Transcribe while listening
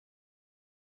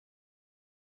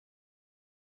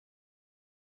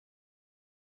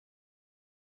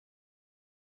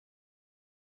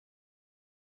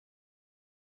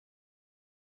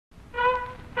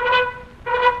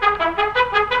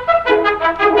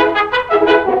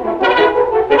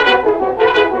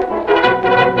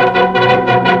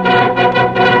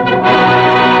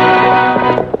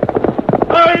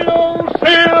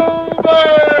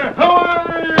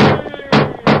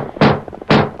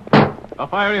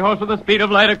horse with the speed of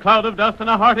light, a cloud of dust, and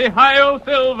a hearty hi-yo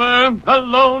silver, the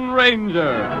Lone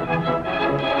Ranger.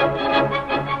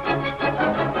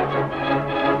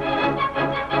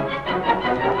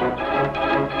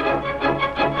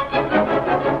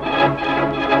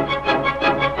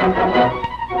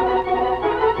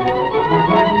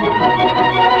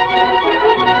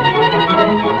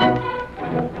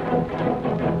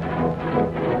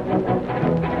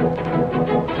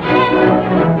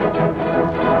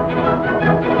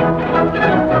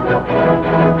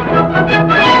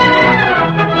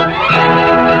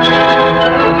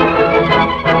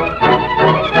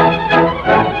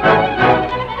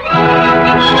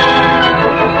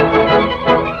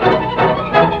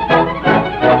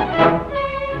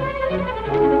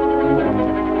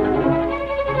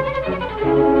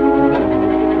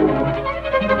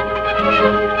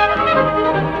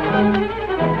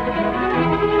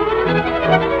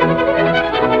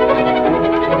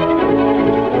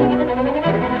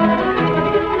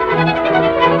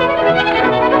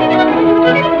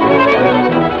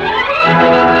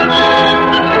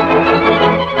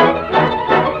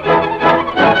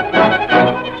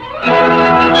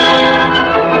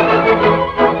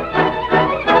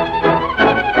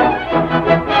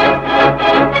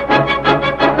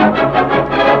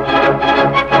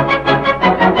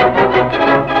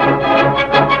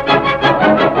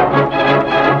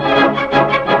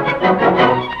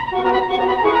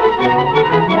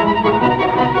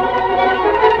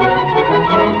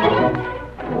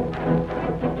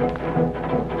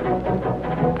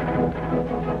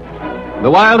 The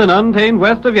wild and untamed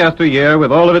West of yesteryear,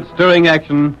 with all of its stirring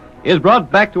action, is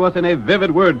brought back to us in a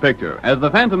vivid word picture as the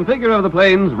phantom figure of the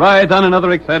plains rides on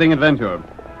another exciting adventure.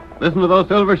 Listen to those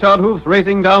silver-shod hoofs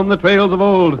racing down the trails of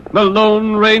old. The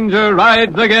Lone Ranger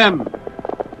rides again.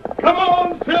 Come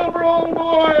on, Silver, old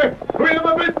boy. We have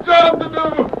a big job to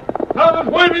do. Now is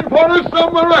waiting for us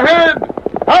somewhere ahead.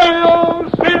 Hi-yo,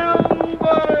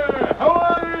 Silver!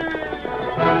 Away!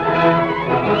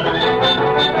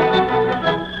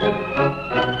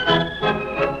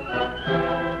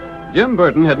 Jim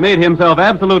Burton had made himself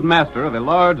absolute master of a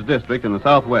large district in the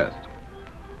Southwest.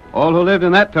 All who lived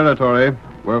in that territory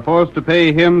were forced to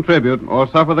pay him tribute or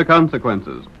suffer the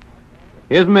consequences.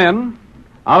 His men,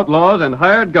 outlaws and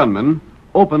hired gunmen,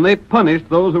 openly punished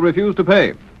those who refused to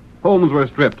pay. Homes were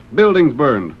stripped, buildings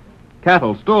burned,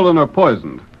 cattle stolen or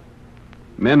poisoned.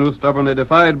 Men who stubbornly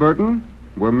defied Burton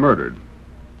were murdered.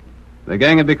 The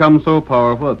gang had become so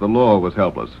powerful that the law was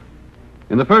helpless.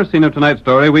 In the first scene of tonight's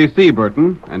story, we see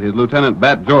Burton and his lieutenant,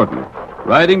 Bat Jordan,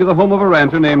 riding to the home of a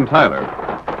rancher named Tyler.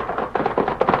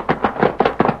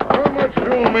 How much do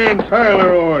old man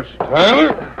Tyler owe us?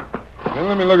 Tyler? Now,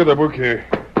 let me look at the book here.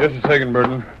 Just a second,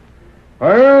 Burton.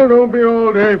 Well, don't be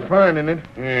all day finding it.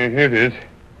 Yeah, here it is.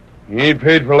 He ain't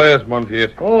paid for last month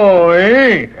yet. Oh, he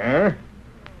ain't, huh?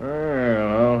 Well,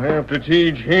 I'll have to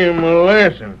teach him a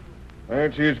lesson.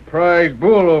 That's his prize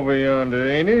bull over yonder,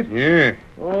 ain't it? Yeah.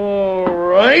 All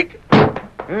right.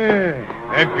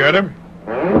 That got him.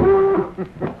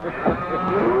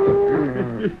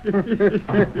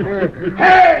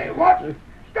 Hey, what?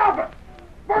 Stop it!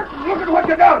 Burton, look at what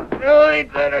you done. No,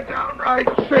 ain't that a downright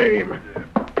shame?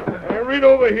 I rid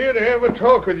over here to have a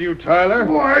talk with you, Tyler.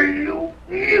 Why, you...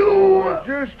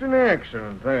 Just an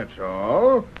accident, that's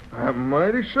all. I'm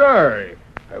mighty sorry.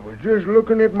 I was just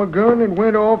looking at my gun and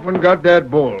went off and got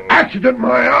that bull. Accident,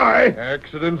 my eye.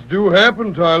 Accidents do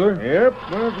happen, Tyler. Yep,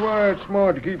 that's why it's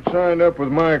smart to keep signed up with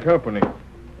my company.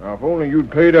 Now, if only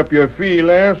you'd paid up your fee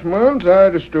last month,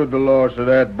 I'd have stood the loss of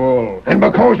that bull. And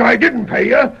because I didn't pay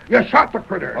you shot the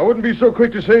critter. I wouldn't be so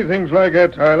quick to say things like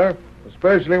that, Tyler.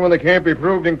 Especially when they can't be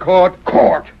proved in court.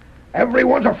 Court?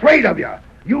 Everyone's afraid of you.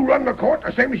 You run the court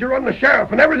the same as you run the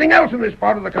sheriff and everything else in this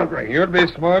part of the country. You'd be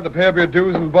smart to pay up your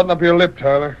dues and button up your lip,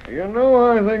 Tyler. You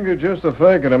know, I think that just the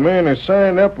fact that a man has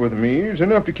signed up with me is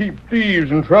enough to keep thieves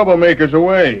and troublemakers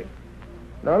away.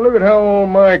 Now look at how all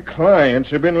my clients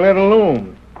have been let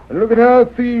alone. And look at how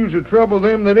thieves have troubled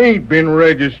them that ain't been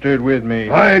registered with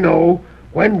me. I know.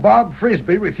 When Bob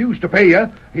Frisbee refused to pay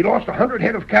you, he lost 100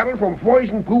 head of cattle from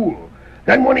Poison Pool.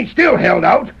 Then when he still held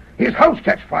out, his house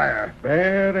catch fire.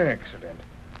 Bad accident.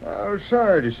 I was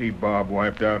sorry to see Bob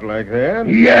wiped out like that.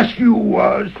 Yes, you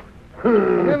was.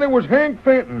 And then there was Hank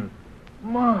Fenton.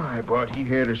 My, but he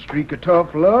had a streak of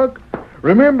tough luck.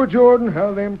 Remember, Jordan,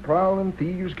 how them prowling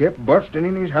thieves kept busting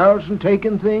in his house and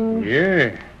taking things?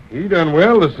 Yeah, he done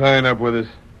well to sign up with us.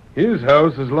 His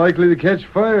house is likely to catch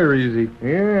fire easy.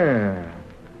 Yeah.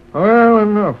 Well,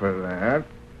 enough of that.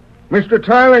 Mr.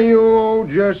 Tyler, you owe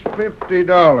just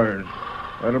 $50.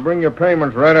 That'll bring your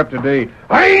payments right up to date.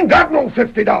 I ain't got no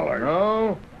 $50.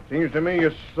 No? Seems to me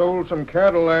you sold some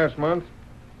cattle last month.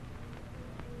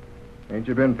 Ain't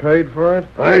you been paid for it?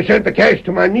 I sent the cash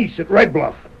to my niece at Red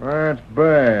Bluff. That's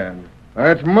bad.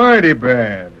 That's mighty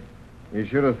bad. You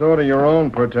should have thought of your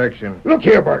own protection. Look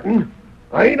here, Burton.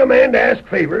 I ain't a man to ask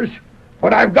favors,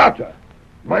 but I've got to.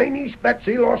 My niece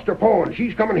Betsy lost her paw, and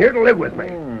she's coming here to live with me.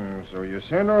 So you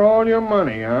sent her all your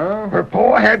money, huh? Her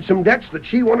paw had some debts that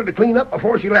she wanted to clean up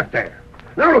before she left there.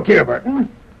 Now, look here,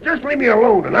 Burton. Just leave me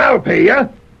alone, and I'll pay you.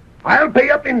 I'll pay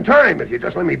up in time if you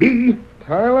just let me be.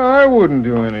 Tyler, I wouldn't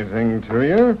do anything to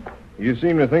you. You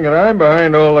seem to think that I'm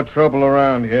behind all the trouble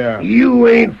around here. You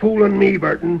ain't fooling me,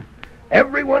 Burton.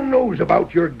 Everyone knows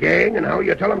about your gang and how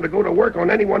you tell them to go to work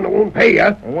on anyone that won't pay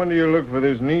you. Well, when do you look for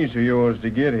this niece of yours to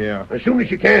get here? As soon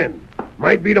as you can.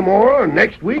 Might be tomorrow, or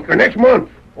next week, or next month.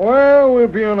 Well, we'll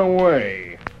be on the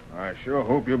way. I sure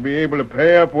hope you'll be able to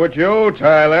pay up what you owe,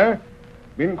 Tyler.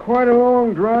 Been quite a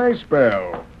long dry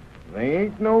spell. There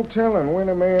ain't no telling when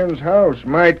a man's house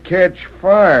might catch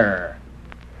fire.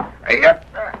 Yep.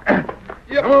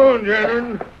 Come on,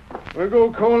 gentlemen. We'll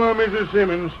go call on Mrs.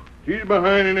 Simmons. She's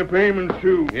behind in the payments,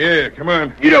 too. Yeah, come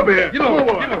on. Get up here. Get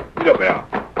up. Get up here.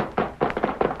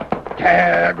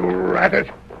 Tad rabbit.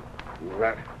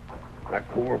 That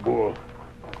poor bull.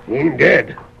 He ain't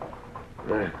dead.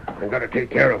 I gotta take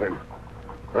care of him.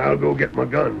 I'll go get my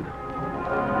gun.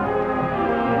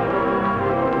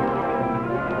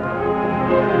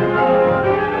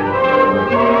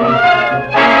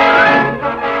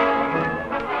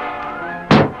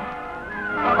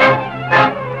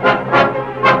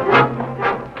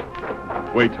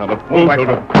 Wait, Tonto. Hold back,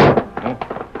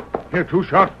 Tonto. Here, 2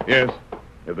 shots. Yes.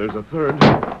 If there's a third,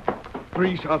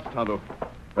 3 shots, Tonto.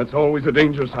 That's always a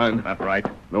danger sign. That's right.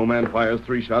 No man fires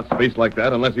 3 shots spaced like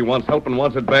that unless he wants help and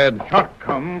wants it bad. Shot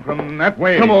come from that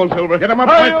way. Come on, Silver. Get him up,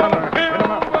 Hi-yo, Tonto. Get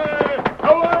him up.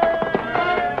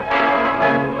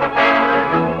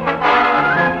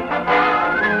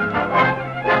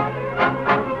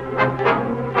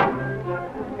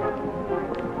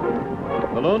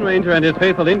 The Lone Ranger and his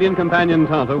faithful Indian companion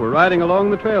Tonto were riding along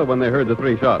the trail when they heard the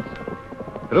 3 shots.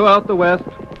 Throughout the West,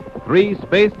 3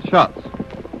 spaced shots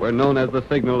were known as the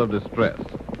signal of distress.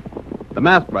 The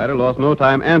masked rider lost no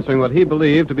time answering what he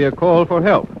believed to be a call for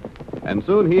help, and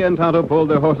soon he and Tonto pulled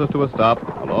their horses to a stop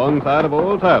alongside of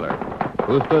old Tyler,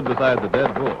 who stood beside the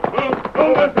dead bull.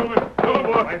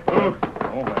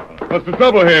 What's the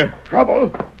trouble here?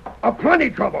 Trouble? Plenty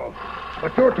trouble.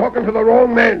 But you're talking to the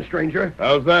wrong man, stranger.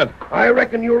 How's that? I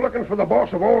reckon you're looking for the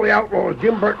boss of all the outlaws,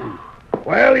 Jim Burton.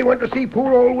 Well, he went to see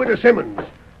poor old widow Simmons.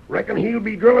 Reckon he'll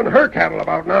be drilling her cattle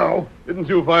about now. Didn't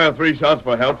you fire 3 shots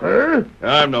for help? Huh?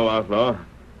 I'm no outlaw.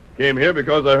 Came here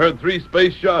because I heard 3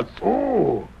 spaced shots.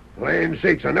 Oh, land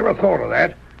sakes, I never thought of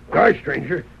that. Gosh,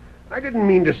 stranger, I didn't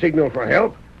mean to signal for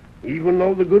help, even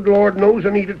though the good Lord knows I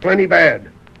need it plenty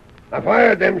bad. I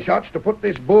fired them shots to put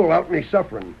this bull out in his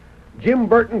suffering. Jim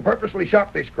Burton purposely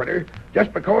shot this critter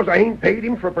just because I ain't paid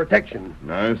him for protection.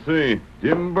 I see.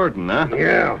 Jim Burton, huh?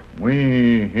 Yeah.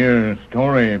 We hear a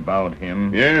story about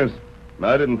him. Yes.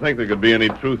 I didn't think there could be any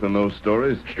truth in those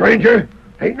stories. Stranger,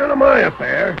 ain't none of my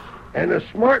affair, and a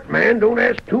smart man don't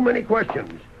ask too many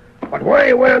questions. But why are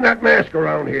you wearing that mask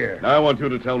around here? I want you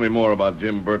to tell me more about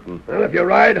Jim Burton. Well, if you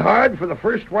ride hard for the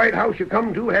first white house you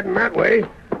come to heading that way,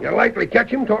 you'll likely catch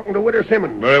him talking to widow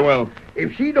Simmons. Very well.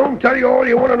 If she don't tell you all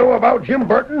you want to know about Jim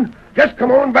Burton, just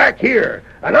come on back here,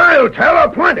 and I'll tell her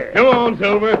plenty. Come on,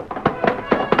 Silver.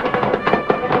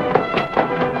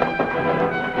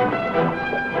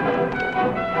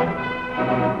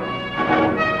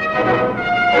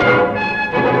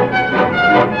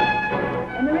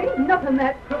 And there ain't nothing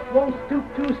that crook won't stoop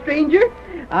to, stranger.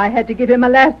 I had to give him my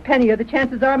last penny, or the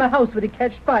chances are my house would have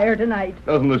catched fire tonight.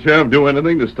 Doesn't the sheriff do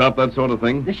anything to stop that sort of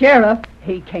thing? The sheriff,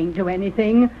 he can't do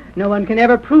anything. No one can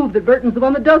ever prove that Burton's the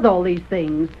one that does all these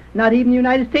things. Not even the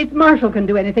United States Marshal can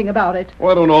do anything about it.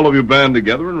 Why don't all of you band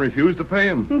together and refuse to pay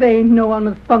him? There ain't no one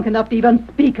with spunk enough to even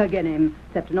speak again him,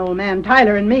 except an old man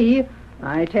Tyler and me.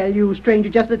 I tell you, stranger,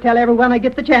 just to tell everyone I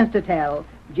get the chance to tell.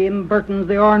 Jim Burton's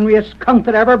the orneriest skunk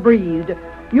that ever breathed.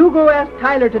 You go ask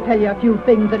Tyler to tell you a few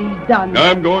things that he's done.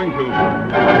 I'm going to.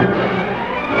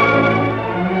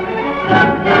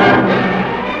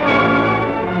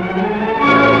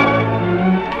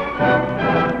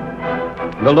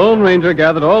 The Lone Ranger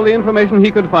gathered all the information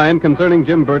he could find concerning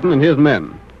Jim Burton and his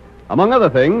men. Among other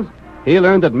things, he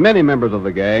learned that many members of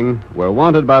the gang were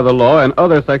wanted by the law in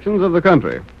other sections of the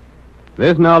country.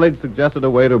 This knowledge suggested a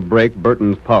way to break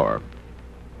Burton's power.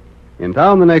 In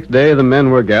town the next day, the men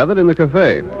were gathered in the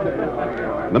cafe.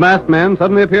 The masked man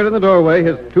suddenly appeared in the doorway,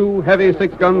 his 2 heavy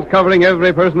 6 guns covering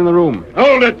every person in the room.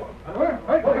 Hold it!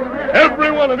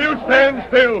 Every one of you stand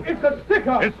still. It's a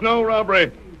stick-up. It's no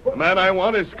robbery. The man I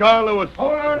want is Scar Lewis.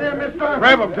 Hold on there, mister.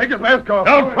 Grab him. Take his mask off.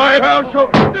 Don't try it. I'll show.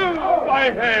 My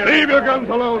hand. Leave your guns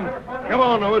alone. Come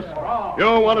on, Lewis.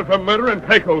 You're wanted for murder and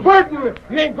Pecos. Burton,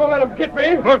 you ain't gonna let him get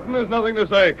me. Burton has nothing to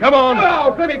say. Come on.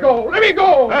 No, let me go. Let me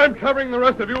go. I'm covering the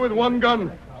rest of you with one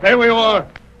gun. Stay where you are.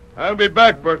 I'll be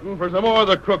back, Burton, for some more of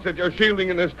the crooks that you're shielding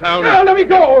in this town. Now, let me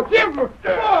go. Jim, come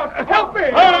on. Help me.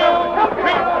 Help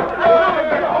me.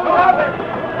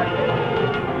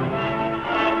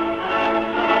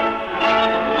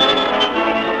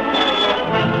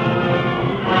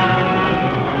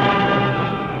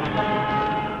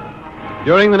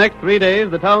 During the next 3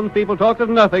 days, the townspeople talked of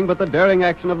nothing but the daring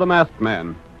action of the masked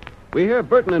man. We hear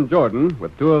Burton and Jordan,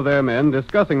 with 2 of their men,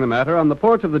 discussing the matter on the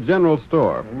porch of the general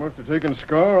store. He must have taken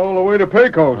Scar all the way to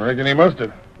Pecos. I reckon he must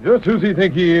have. Just who's he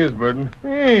think he is, Burton? He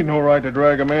ain't no right to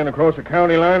drag a man across the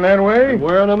county line that way.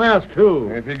 Wearing a mask, too.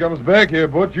 If he comes back here,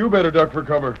 Butch, you better duck for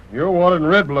cover. You're wanted in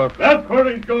Red Bluff. That's where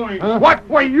he's going. Huh? What?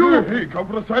 Why, you? Hey, come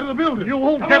from the side of the building. You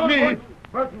won't get me.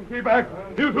 Burton, keep back.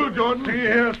 You too, Jordan. See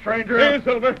here, stranger. Hey,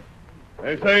 Silver.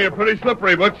 They say you're pretty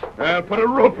slippery, Butch. I'll put a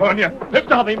rope on you.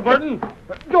 Stop him, Burton.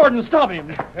 Jordan, stop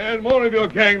him. And more of your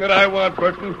gang that I want,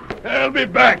 Burton. I'll be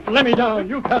back. Let me down.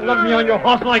 You can't lug me on your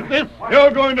horse like this.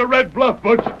 You're going to Red Bluff,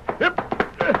 Butch. Yep.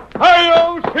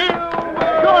 Hi-yo, Silver!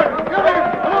 Jordan, come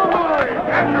here. Come on, boy.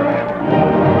 After him.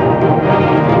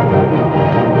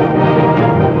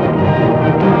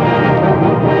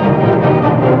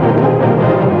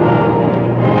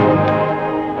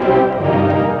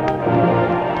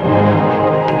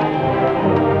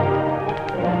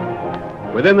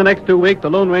 Within the next 2 weeks, the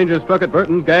Lone Ranger struck at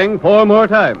Burton's gang 4 more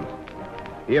times.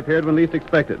 He appeared when least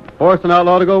expected, forced an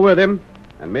outlaw to go with him,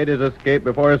 and made his escape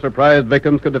before his surprised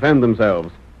victims could defend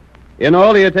themselves. In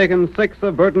all, he had taken 6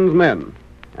 of Burton's men,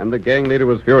 and the gang leader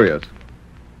was furious.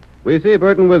 We see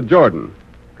Burton with Jordan,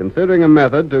 considering a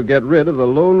method to get rid of the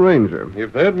Lone Ranger.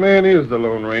 If that man is the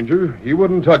Lone Ranger, he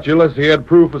wouldn't touch you unless he had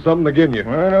proof of something against you.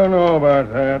 I don't know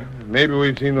about that. Maybe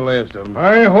we've seen the last of him.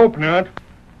 I hope not.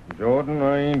 Jordan,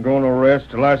 I ain't gonna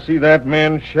rest till I see that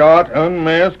man shot,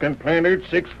 unmasked, and planted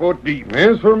 6 foot deep.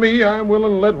 As for me, I'm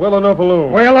willing to let well enough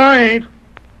alone. Well, I ain't.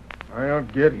 I'll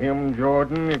get him,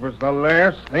 Jordan, if it's the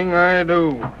last thing I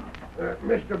do.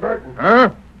 Mr. Burton.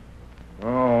 Huh?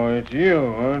 Oh, it's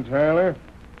you, huh, Tyler?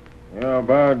 You're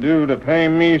about due to pay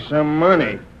me some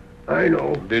money. I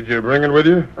know. Did you bring it with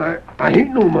you? I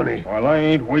ain't no money. Well, I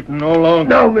ain't waiting no longer.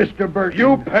 Now, Mr. Burton.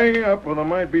 You pay up or there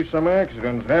might be some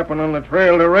accidents happen on the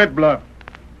trail to Red Bluff.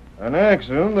 An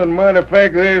accident that might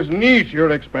affect this niece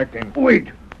you're expecting.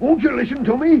 Wait. Won't you listen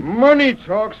to me? Money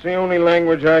talk's the only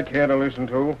language I care to listen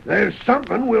to. There's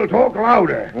something we'll talk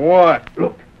louder. What?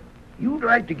 Look, you'd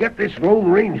like to get this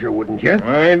Lone Ranger, wouldn't you?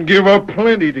 I'd give up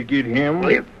plenty to get him.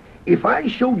 Well, if I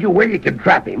showed you where you could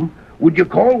trap him, would you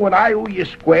call what I owe you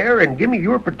square and give me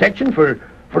your protection for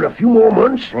a few more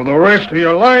months? For the rest of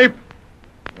your life?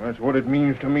 That's what it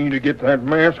means to me to get that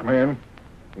masked man.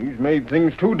 He's made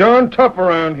things too darn tough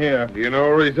around here. Do you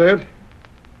know where he's at?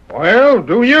 Well,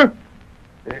 do you?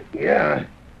 Yeah.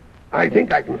 I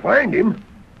think I can find him.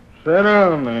 Sit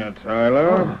down there,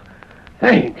 Tyler. Oh,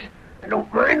 thanks. I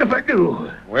don't mind if I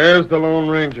do. Where's the Lone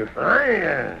Ranger?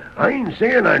 I ain't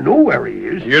saying I know where he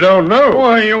is. You don't know?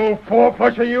 Why, you old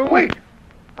four-flusher, you? Wait.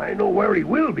 I know where he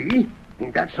will be.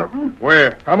 Ain't that something?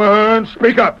 Where? Come on,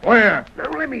 speak up. Where? Now,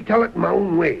 let me tell it my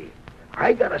own way.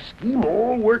 I got a scheme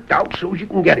all worked out so's you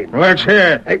can get him. Let's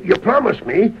hear it. You promised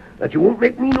me that you won't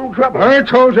make me no trouble. I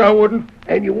told you I wouldn't.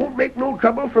 And you won't make no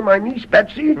trouble for my niece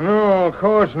Betsy? No, of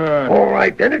course not. All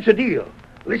right, then it's a deal.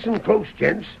 Listen close,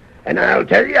 gents, and I'll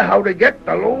tell you how to get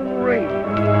the Lone Ranger.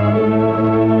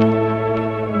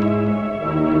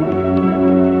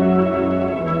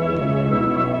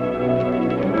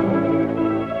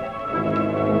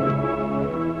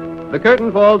 The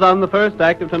curtain falls on the first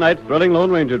act of tonight's thrilling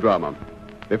Lone Ranger drama.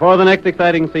 Before the next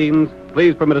exciting scenes,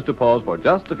 please permit us to pause for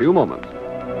just a few moments.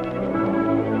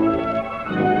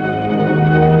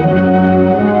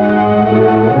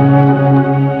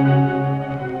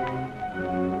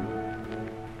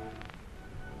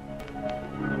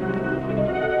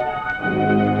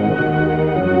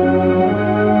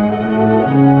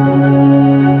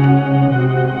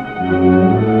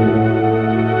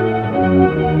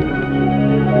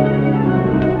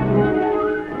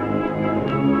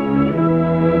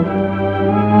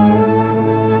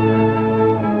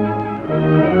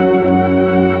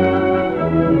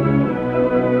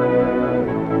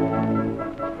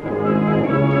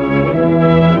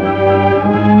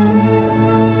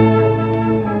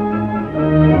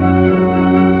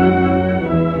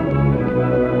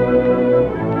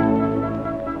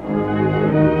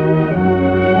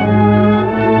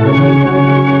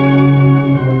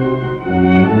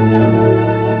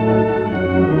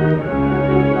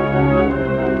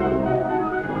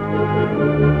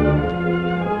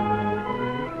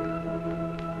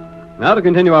 Now to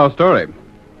continue our story.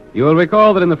 You will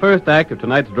recall that in the first act of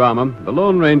tonight's drama, the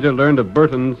Lone Ranger learned of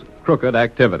Burton's crooked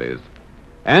activities.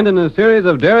 And in a series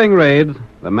of daring raids,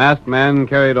 the masked man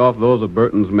carried off those of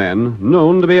Burton's men,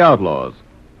 known to be outlaws.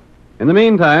 In the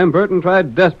meantime, Burton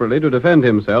tried desperately to defend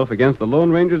himself against the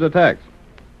Lone Ranger's attacks.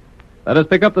 Let us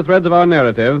pick up the threads of our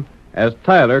narrative as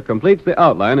Tyler completes the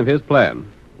outline of his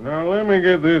plan. Now, let me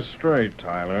get this straight,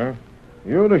 Tyler.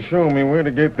 You're to show me where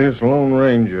to get this Lone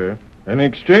Ranger. In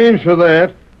exchange for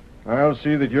that, I'll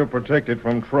see that you're protected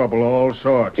from trouble of all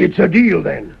sorts. It's a deal,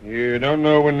 then. You don't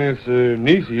know when this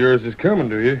niece of yours is coming,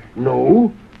 do you?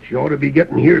 No. She ought to be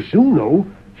getting here soon, though.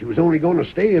 She was only going to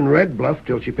stay in Red Bluff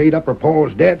till she paid up her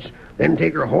pa's debts, then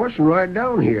take her horse and ride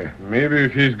down here. Maybe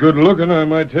if she's good looking, I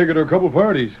might take her to a couple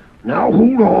parties. Now,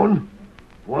 hold on.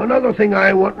 One other thing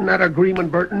I want in that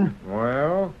agreement, Burton.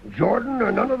 Well? Jordan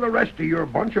or none of the rest of your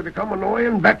bunch are to come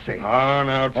annoying Betsy. Oh,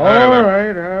 now, Tyler. All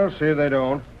right, I'll see they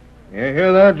don't. You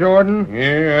hear that, Jordan?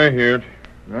 Yeah, I hear it.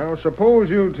 Now, suppose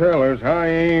you tell us how you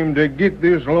aim to get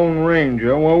this Lone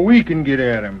Ranger while we can get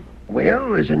at him.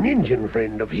 Well, there's an Indian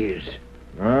friend of his.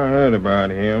 I heard about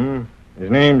him.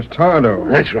 His name's Tonto.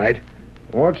 That's right.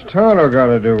 What's Tonto got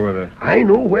to do with it? I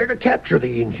know where to capture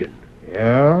the Indian.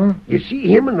 Yeah? You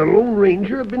see, him and the Lone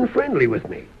Ranger have been friendly with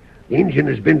me. The Indian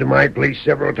has been to my place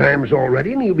several times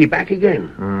already, and he'll be back again.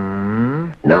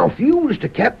 Mm-hmm. Now, if you was to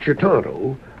capture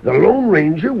Tonto, the Lone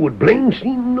Ranger would blame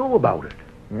seem to know about it.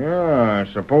 Yeah,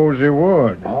 I suppose he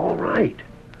would. All right.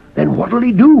 Then what'll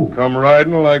he do? Come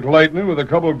riding like lightning with a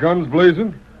couple guns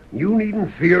blazing? You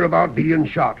needn't fear about being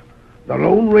shot. The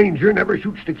Lone Ranger never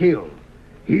shoots to kill.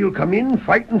 He'll come in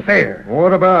fighting fair.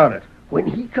 What about it? When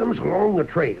he comes along the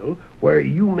trail where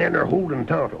you men are holding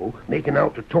Tonto, making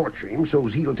out to torture him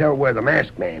so's he'll tell where the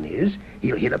masked man is,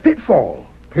 he'll hit a pitfall.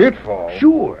 Pitfall?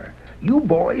 Sure. You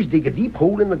boys dig a deep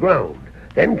hole in the ground,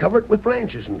 then cover it with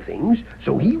branches and things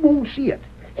so he won't see it.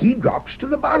 He drops to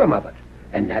the bottom of it,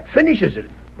 and that finishes it.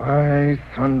 By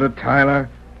thunder, Tyler,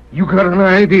 you got an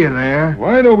idea there.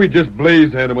 Why don't we just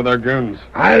blaze at him with our guns?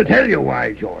 I'll tell you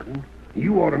why, Jordan.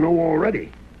 You ought to know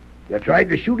already. You tried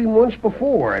to shoot him once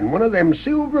before, and one of them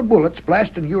silver bullets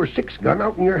blasted your 6-gun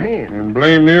out in your hand. And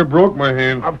blame near broke my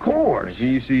hand. Of course. If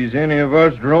he sees any of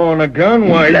us drawing a gun,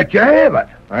 why... He'd let you have it.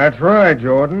 That's right,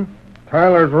 Jordan.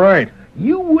 Tyler's right.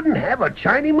 You wouldn't have a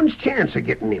Chinaman's chance of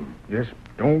getting him. Just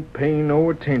don't pay no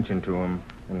attention to him,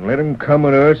 and let him come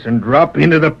at us and drop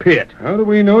into the pit. How do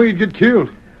we know he'd get killed?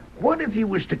 What if he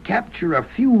was to capture a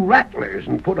few rattlers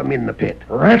and put them in the pit?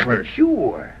 Rattlers?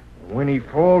 Sure. When he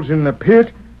falls in the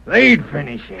pit, they'd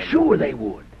finish him. Sure they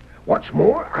would. What's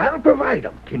more, I'll provide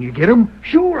them. Can you get him?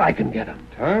 Sure I can get them.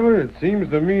 Tyler, it seems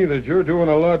to me that you're doing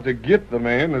a lot to get the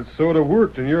man that's sort of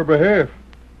worked in your behalf.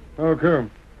 How come?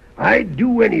 I'd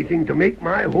do anything to make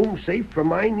my home safe for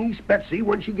my niece Betsy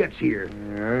when she gets here.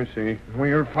 Yeah, I see.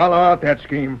 We'll follow out that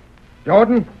scheme.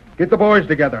 Jordan, get the boys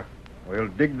together. We'll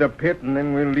dig the pit, and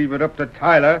then we'll leave it up to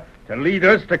Tyler to lead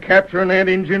us to capturing that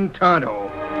Injun Tonto.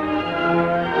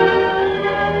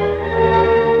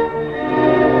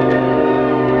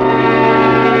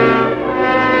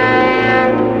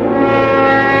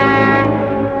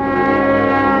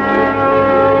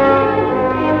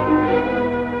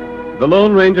 The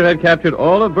Lone Ranger had captured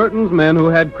all of Burton's men who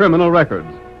had criminal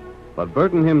records, but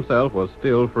Burton himself was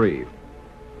still free.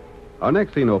 Our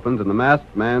next scene opens in the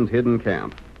masked man's hidden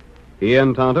camp. He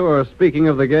and Tonto are speaking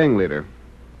of the gang leader.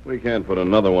 We can't put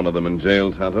another one of them in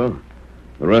jail, Tonto.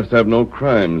 The rest have no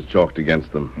crimes chalked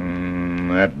against them.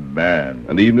 That bad.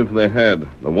 And even if they had,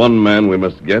 the one man we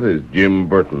must get is Jim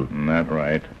Burton. That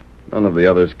right. None of the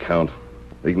others count.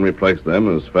 We can replace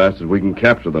them as fast as we can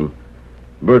capture them.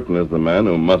 Burton is the man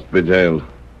who must be jailed.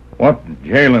 What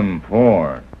jail him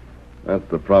for? That's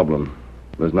the problem.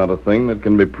 There's not a thing that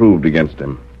can be proved against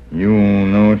him. You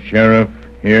know sheriff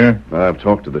here? I've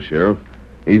talked to the sheriff.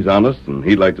 He's honest, and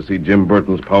he'd like to see Jim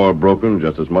Burton's power broken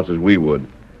just as much as we would.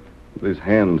 But his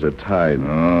hands are tied.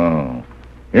 Oh.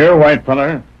 Here, white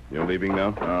feller. You're leaving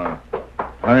now?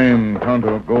 Time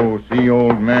Tonto go see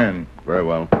old man. Very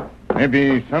well.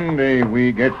 Maybe someday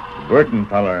we get Burton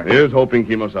feller. Here's hoping,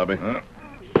 Kimosabe.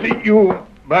 See you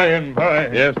by and by.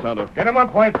 Yes, Tonto. Get him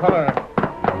up, white feller.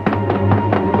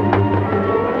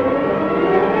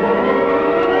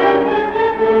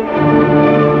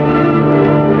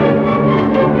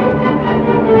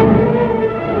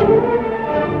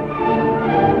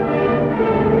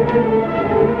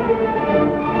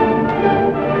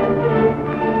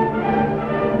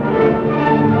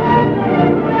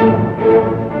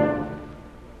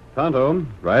 Tonto,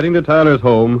 riding to Tyler's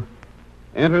home,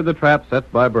 entered the trap set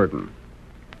by Burton.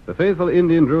 The faithful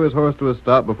Indian drew his horse to a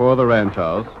stop before the ranch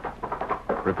house,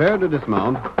 prepared to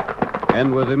dismount,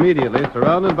 and was immediately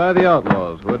surrounded by the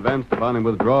outlaws, who advanced upon him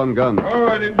with drawn guns. All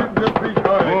right, Indian, just be quiet.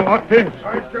 Oh, what's this?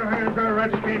 Hoist your hands there,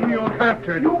 Redskin. You'll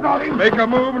capture. You got him. Make a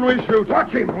move and we shoot.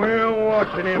 Watch him. We're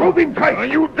watching him. Rope him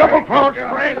tight. You double-crossed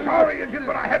I'm friend. sorry, Injun,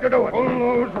 but I had to do it. Pull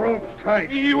those ropes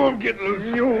tight. You won't get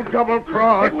loose. You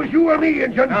double-crossed. It was you or me,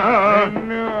 Injun.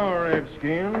 No,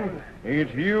 Redskin.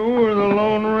 It's you or the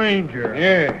Lone Ranger.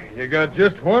 Yeah, you got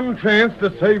just one chance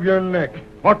to save your neck.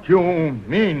 What you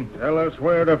mean? Tell us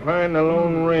where to find the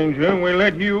Lone Ranger, and we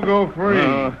let you go free.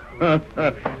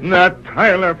 That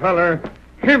Tyler feller.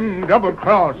 Him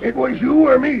double-crossed. It was you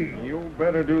or me. You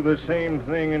better do the same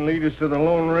thing and lead us to the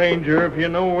Lone Ranger if you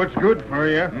know what's good for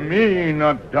you. Me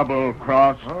not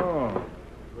double-crossed. Oh.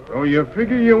 So you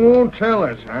figure you won't tell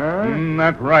us, huh?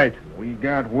 That's right. We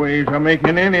got ways of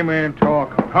making any man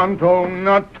talk. Tonto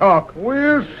not talk.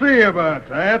 We'll see about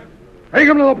that. Take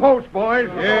him to the post, boys.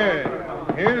 Yeah.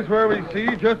 Here's where we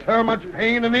see just how much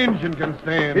pain an Injun can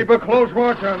stand. Keep a close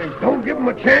watch on him. Don't give him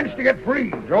a chance to get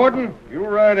free. Jordan, you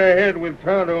ride ahead with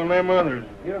Tonto and them others.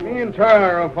 Me and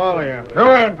Tyler will follow you. Come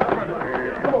on. Come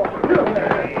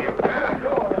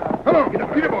on, get up,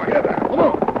 boy. Get up there. Come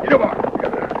on, get up, boy.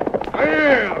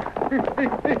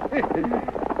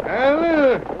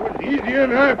 Well, it was easier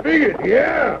than I figured.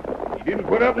 Yeah. He didn't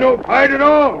put up no fight at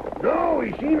all. No,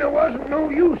 he seen there wasn't no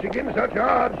use against such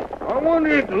odds. I wonder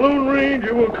if the Lone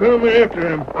Ranger will come after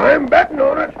him. I'm betting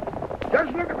on it.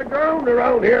 Just look at the ground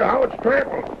around here, how it's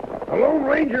trampled. The Lone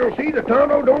Ranger will see the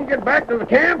Tonto don't get back to the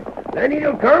camp, then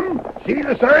he'll come, see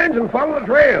the signs, and follow the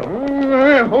trail.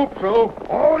 I hope so.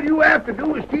 All you have to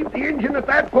do is keep the engine at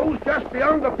that post just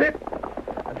beyond the pit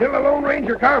until the Lone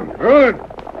Ranger comes. Good.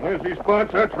 Unless he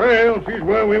spots our trail and sees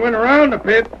where we went around the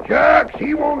pit. Shucks,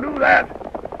 he won't do that.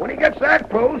 When he gets that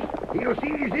close, he'll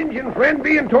see his Indian friend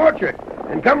being tortured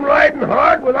and come riding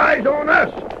hard with eyes on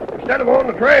us instead of on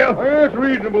the trail. That's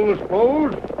reasonable, I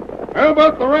suppose. How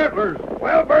about the rattlers?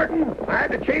 Well, Burton, I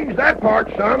had to change that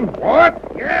part some. What?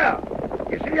 Yeah.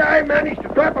 You see, I managed to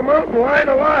trap a mountain lion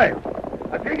alive.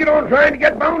 I figured on trying to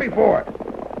get bounty for it.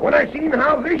 When I seen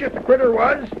how vicious the critter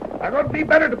was, I thought it'd be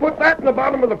better to put that in the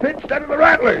bottom of the pit instead of the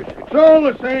rattlers. It's all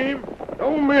the same.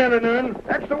 Don't matter none.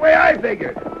 That's the way I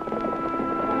figured.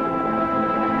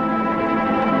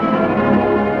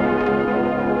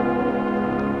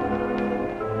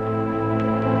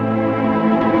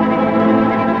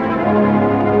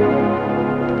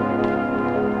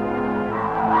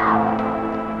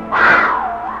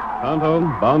 Tonto,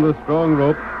 bound with strong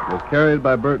rope, was carried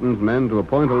by Burton's men to a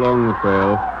point along the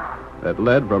trail that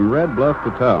led from Red Bluff to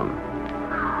town.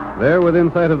 There,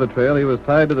 within sight of the trail, he was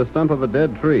tied to the stump of a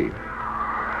dead tree.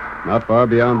 Not far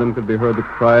beyond them could be heard the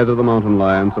cries of the mountain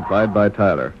lion supplied by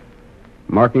Tyler,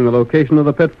 marking the location of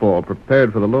the pitfall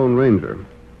prepared for the Lone Ranger.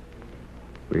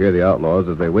 We hear the outlaws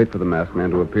as they wait for the masked man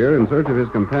to appear in search of his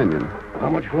companion. How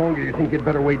much longer do you think you'd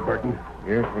better wait, Burton?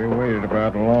 Yes, we waited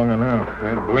about long enough.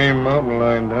 That blame mountain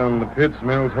lion down in the pit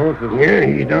smells horses. Yeah,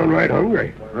 he's downright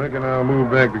hungry. Reckon I'll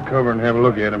move back to cover and have a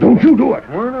look at him. Don't you do it.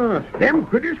 Why not? Them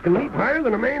critters can leap higher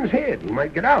than a man's head. He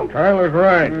might get out. Tyler's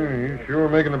right. He's sure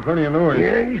making a plenty of noise.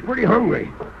 Yeah, he's pretty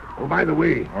hungry. Oh, by the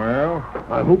way, Well,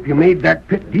 I hope you made that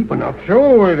pit deep enough.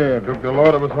 sure we did. Took a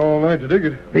lot of us all night to dig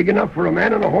it. Big enough for a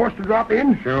man and a horse to drop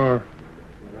in? Sure.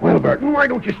 Well, Burton, why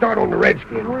don't you start on the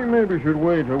redskin? We maybe should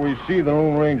wait till we see the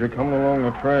Lone Ranger coming along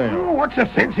the trail. Oh, what's the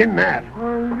sense in that?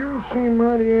 Well, you seem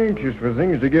mighty anxious for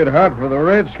things to get hot for the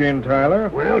redskin, Tyler.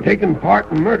 Well, taking part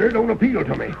in murder don't appeal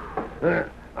to me.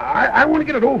 I want to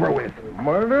get it over with.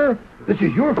 Murder? This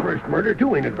is your first murder,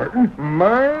 too, ain't it, Burton?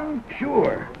 Mine?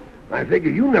 Sure. I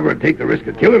figure you never take the risk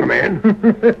of killing a man.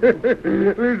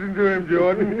 Listen to him,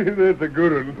 Jordan. That's a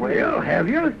good one. Well, have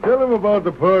you? Tell him about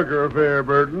the Parker affair,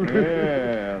 Burton.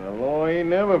 Yeah, the law ain't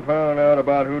never found out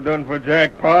about who done for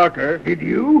Jack Parker. Did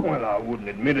you? Well, I wouldn't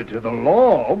admit it to the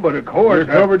law, but of course...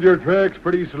 You covered your tracks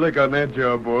pretty slick on that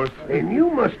job, boss. And you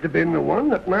must have been the one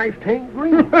that knifed Hank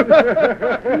Green. Listen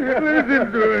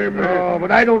to him. Oh,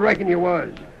 but I don't reckon you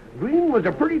was. Green was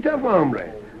a pretty tough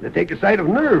hombre. It'd take a sight of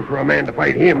nerve for a man to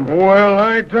fight him. Well,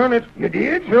 I done it. You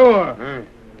did? Sure. Hey,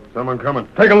 someone coming.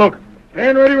 Take a look.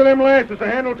 Stand ready with them lashes to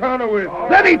handle Tonto with.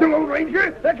 That ain't the Lone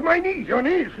Ranger. That's my niece. Your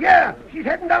niece? Yeah, she's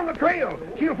heading down the trail.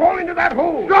 She'll fall into that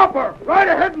hole. Stop her! Right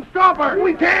ahead and stop her!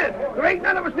 We can't. There ain't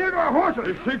none of us near to our horses.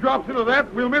 If she drops into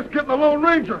that, we'll miss getting the Lone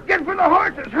Ranger. Get for the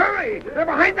horses. Hurry. They're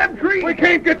behind them trees. We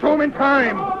can't get to him in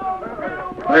time.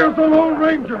 There's the Lone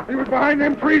Ranger. He was behind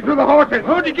them trees with the horses.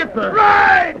 How'd you get there?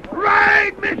 Ride!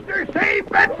 Ride, mister! Save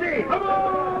Betsy! Come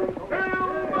on!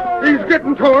 He's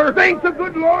getting to her. Thank the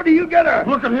good Lord he'll get her.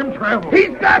 Look at him travel.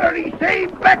 He's got her. He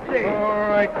saved Betsy. All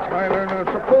right, Tyler. Now,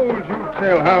 suppose you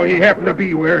tell how he happened to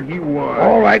be where he was.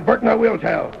 All right, Burton, I will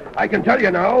tell. I can tell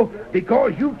you now,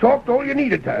 because you talked all you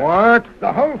needed to. What?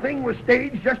 The whole thing was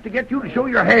staged just to get you to show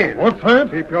your hand. What's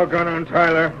that? Keep your gun on,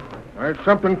 Tyler. There's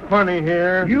something funny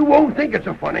here. You won't think it's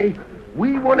so funny.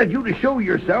 We wanted you to show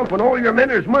yourself when all your men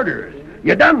is murderers.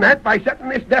 You done that by setting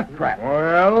this death trap.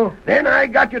 Well? Then I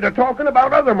got you to talking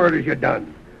about other murders you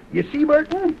done. You see,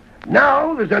 Burton?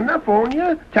 Now there's enough on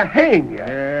you to hang you.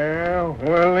 Yeah,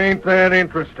 well, ain't that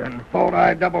interesting? Thought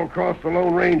I double-crossed the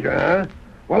Lone Ranger, huh?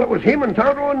 Well, it was him and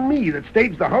Tonto and me that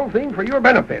staged the whole thing for your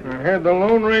benefit. I had the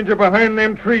Lone Ranger behind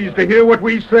them trees to hear what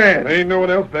we said. Ain't no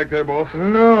one else back there, boss.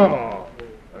 No.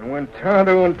 And when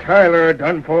Tonto and Tyler are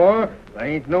done for, there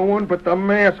ain't no one but the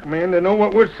masked man to know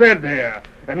what was said there.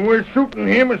 And we're shooting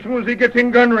him as soon as he gets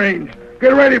in gun range.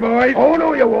 Get ready, boys. Oh,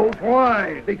 no, you won't.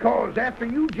 Why? Because after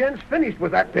you gents finished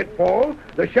with that pitfall,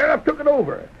 the sheriff took it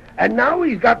over. And now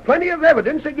he's got plenty of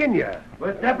evidence against you.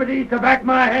 With deputies to back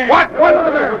my hand. What? What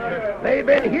other? They've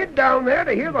been hid down there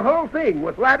to hear the whole thing,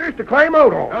 with ladders to climb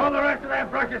out on. All the rest of that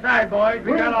brush aside, boys.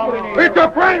 We got all we need. It's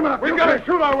a frame-up. We've got to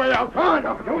shoot our way out. Come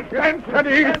on. You stand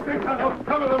steady.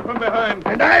 Cover them from behind.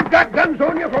 And I've got guns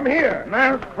on you from here.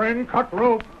 Masked friend, cut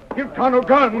rope. Give Tonto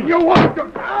gun. You want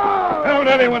to... How'd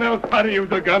anyone else try to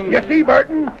use a gun? You see,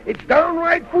 Burton, it's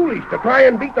downright foolish to try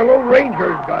and beat the Lone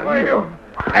Ranger's gun.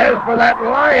 As for that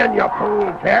lion you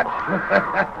polecat,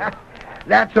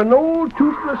 that's an old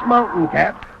toothless mountain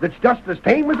cat that's just as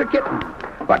tame as a kitten.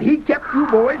 But he kept you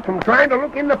boys from trying to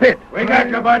look in the pit. We got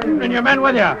you, Burton, and your men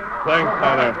with you. Thanks,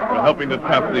 Tyler, for helping to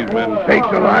trap these men. Sakes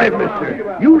alive,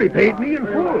 mister. You repaid me in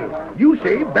full. You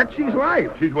saved Betsy's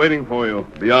life. She's waiting for you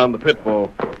beyond the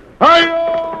pitfall.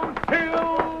 Hi-yo,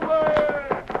 Silver!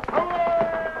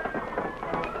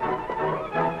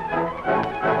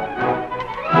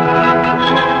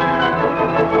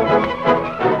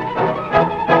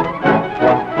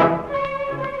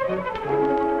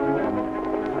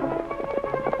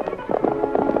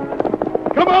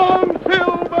 Come on,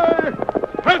 Silver!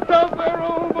 Press out there,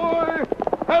 old boy!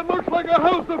 That looks like a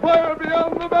house afire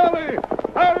beyond the valley!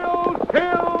 Hi-yo,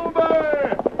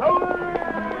 Silver! Hooray!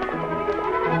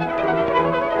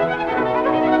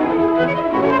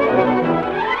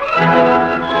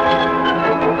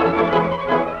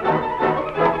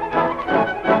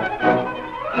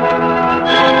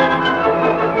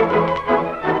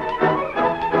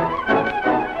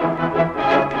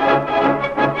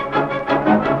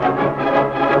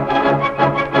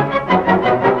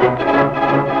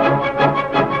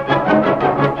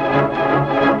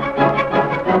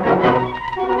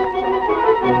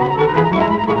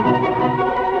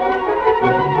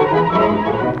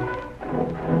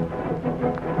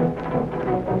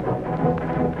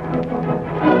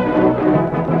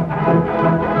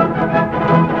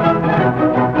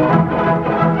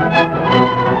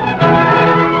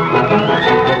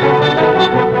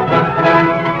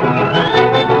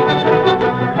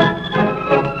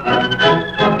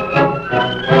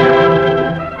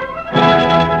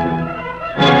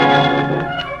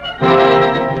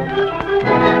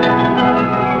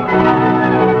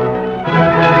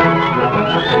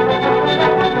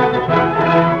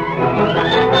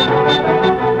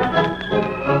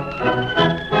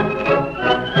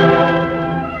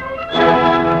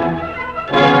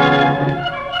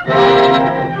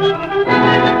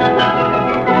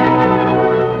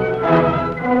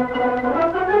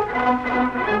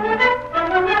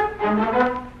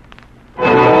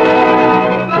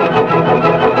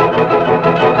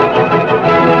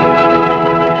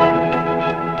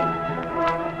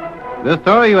 The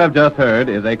story you have just heard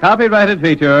is a copyrighted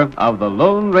feature of the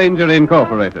Lone Ranger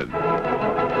Incorporated.